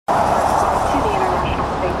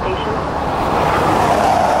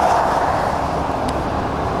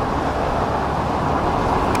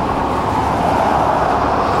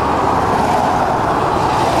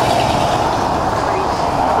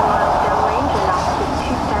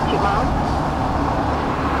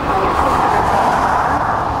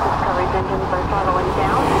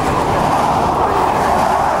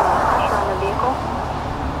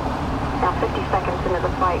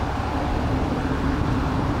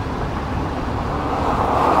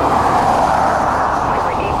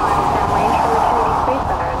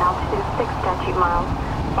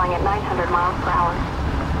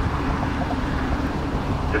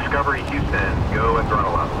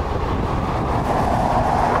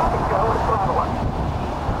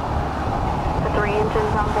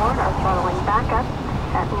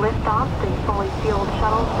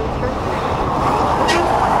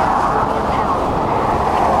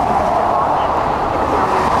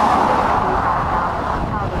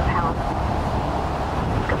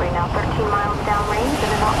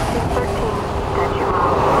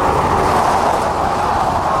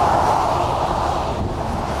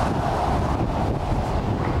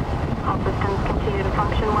engine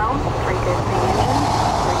function well, 3 good main engines,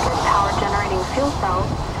 3 good power generating fuel cells,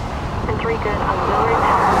 and 3 good auxiliary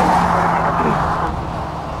power system.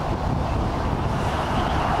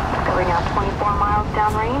 Discovery now 24 miles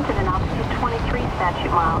downrange at an altitude 23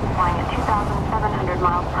 statute miles, flying at 2,700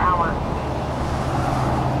 miles per hour.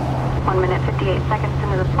 1 minute 58 seconds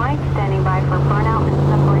into the flight, standing by for burnout and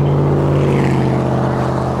separation.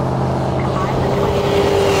 Combine the twin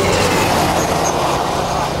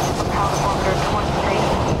power orbiter towards space.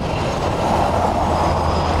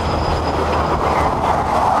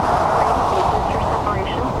 Booster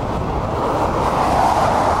separation.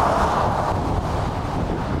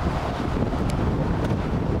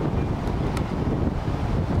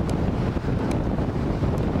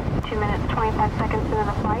 Two minutes 25 seconds into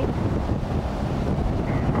the flight.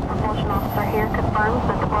 Propulsion officer here confirms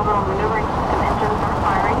that the orbital maneuvering system engines are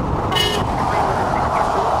firing, providing Discovery with an extra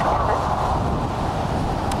boost to orbit.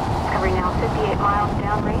 Discovery now 58 miles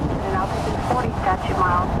downrange at an altitude 40 statute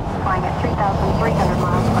miles, flying at 3,300